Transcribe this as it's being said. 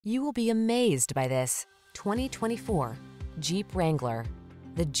You will be amazed by this 2024 Jeep Wrangler.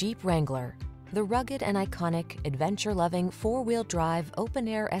 The Jeep Wrangler, the rugged and iconic, adventure-loving four-wheel drive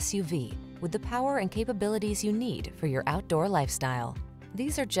open-air SUV with the power and capabilities you need for your outdoor lifestyle.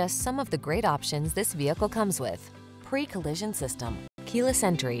 These are just some of the great options this vehicle comes with: pre-collision system, keyless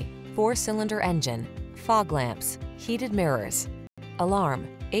entry, 4-cylinder engine, fog lamps, heated mirrors, alarm,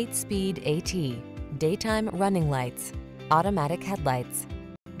 8-speed AT, daytime running lights, automatic headlights,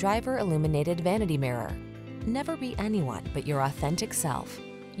 driver illuminated vanity mirror. Never be anyone but your authentic self.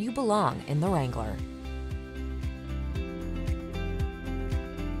 You belong in the Wrangler.